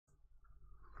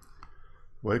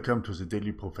Welcome to the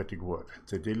Daily Prophetic Word.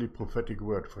 The Daily Prophetic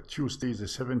Word for Tuesday, the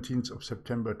 17th of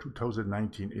September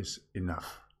 2019 is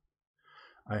enough.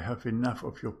 I have enough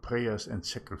of your prayers and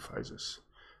sacrifices.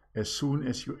 As soon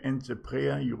as you end the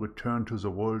prayer, you return to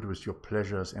the world with your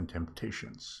pleasures and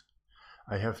temptations.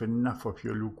 I have enough of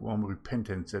your lukewarm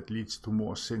repentance that leads to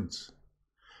more sins.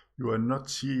 You are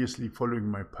not seriously following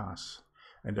my path,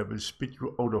 and I will spit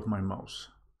you out of my mouth.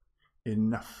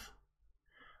 Enough.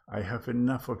 I have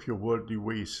enough of your worldly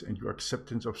ways and your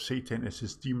acceptance of Satan as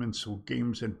his demons through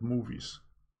games and movies.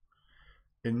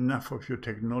 Enough of your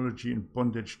technology and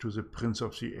bondage to the prince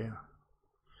of the air.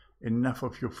 Enough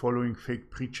of your following fake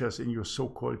preachers in your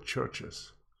so-called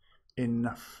churches.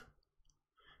 Enough.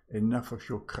 Enough of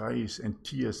your cries and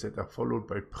tears that are followed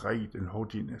by pride and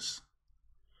haughtiness.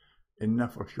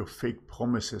 Enough of your fake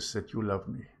promises that you love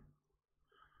me.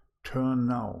 Turn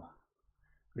now.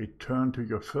 Return to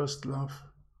your first love,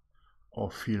 or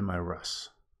feel my wrath.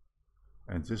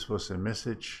 And this was a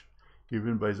message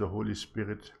given by the Holy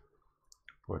Spirit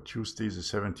for Tuesday, the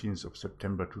 17th of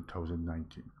September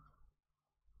 2019.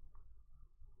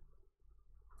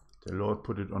 The Lord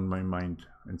put it on my mind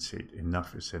and said,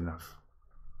 enough is enough.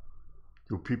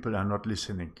 You people are not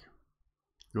listening.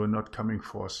 You are not coming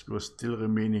forth. You are still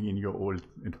remaining in your old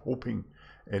and hoping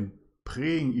and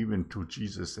praying even to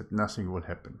Jesus that nothing will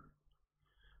happen.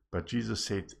 But Jesus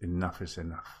said, enough is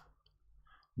enough.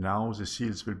 Now the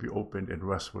seals will be opened and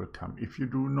wrath will come. If you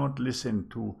do not listen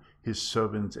to his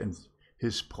servants and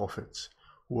his prophets,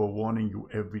 who are warning you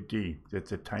every day that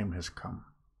the time has come,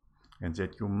 and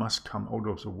that you must come out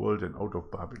of the world and out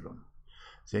of Babylon,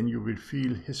 then you will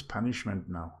feel his punishment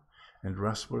now, and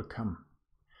wrath will come.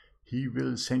 He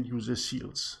will send you the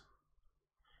seals,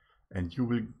 and you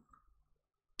will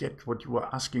get what you are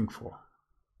asking for.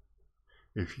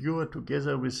 If you are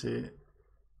together with the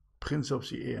prince of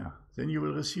the air, then you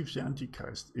will receive the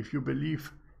Antichrist. If you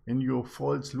believe in your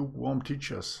false lukewarm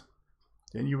teachers,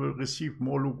 then you will receive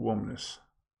more lukewarmness.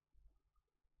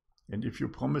 And if you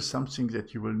promise something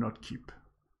that you will not keep,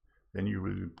 then you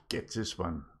will get this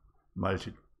one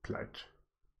multiplied.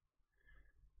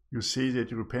 You say that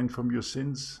you repent from your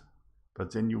sins,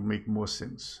 but then you make more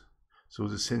sins. So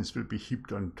the sins will be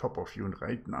heaped on top of you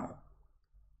right now.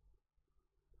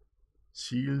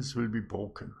 Seals will be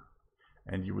broken,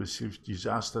 and you will see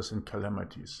disasters and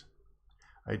calamities.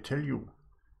 I tell you,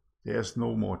 there is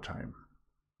no more time.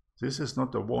 This is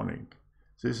not a warning.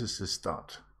 This is the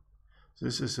start.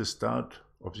 This is the start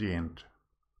of the end.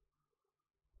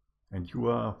 And you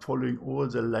are following all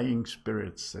the lying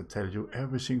spirits that tell you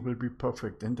everything will be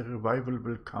perfect and the revival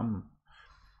will come.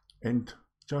 And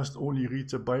just only read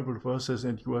the Bible verses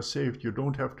and you are saved. You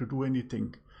don't have to do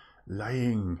anything.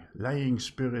 Lying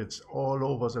spirits all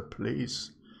over the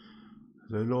place.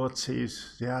 The Lord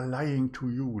says they are lying to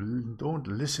you. Don't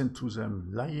listen to them.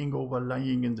 Lying over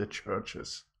lying in the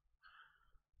churches.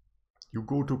 You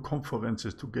go to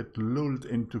conferences to get lulled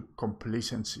into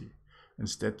complacency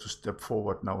instead to step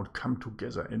forward now and come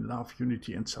together in love,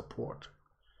 unity and support.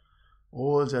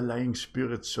 All the lying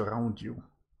spirits surround you.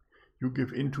 You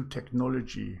give in to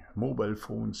technology, mobile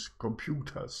phones,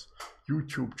 computers,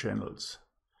 YouTube channels,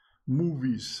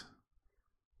 movies.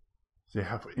 They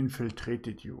have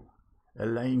infiltrated you. A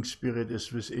lying spirit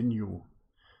is within you,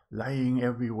 lying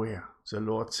everywhere. The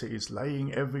Lord says,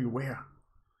 lying everywhere.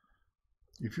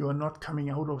 If you are not coming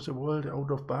out of the world,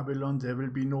 out of Babylon, there will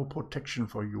be no protection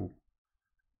for you.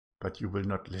 But you will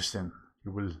not listen.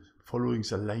 You will following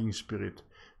the lying spirit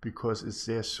because it's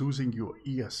there soothing your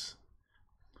ears.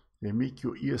 They make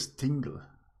your ears tingle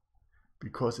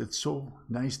because it's so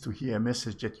nice to hear a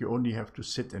message that you only have to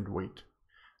sit and wait.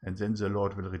 And then the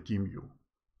Lord will redeem you.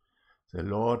 The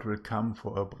Lord will come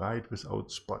for a bride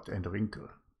without spot and wrinkle,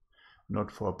 not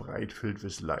for a bride filled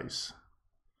with lies,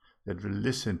 that will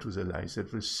listen to the lies,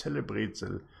 that will celebrate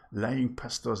the lying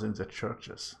pastors in the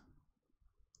churches,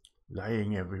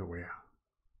 lying everywhere.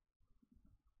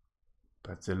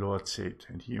 But the Lord said,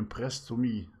 and he impressed to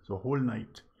me the whole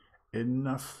night,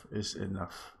 enough is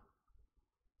enough.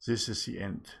 This is the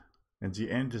end, and the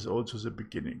end is also the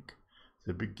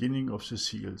beginning of the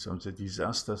seals on the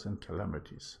disasters and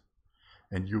calamities.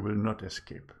 And you will not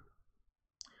escape.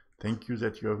 Thank you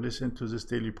that you have listened to this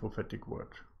daily prophetic word.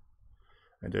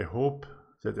 And I hope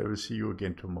that I will see you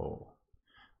again tomorrow.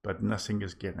 But nothing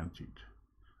is guaranteed.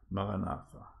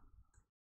 Maranatha.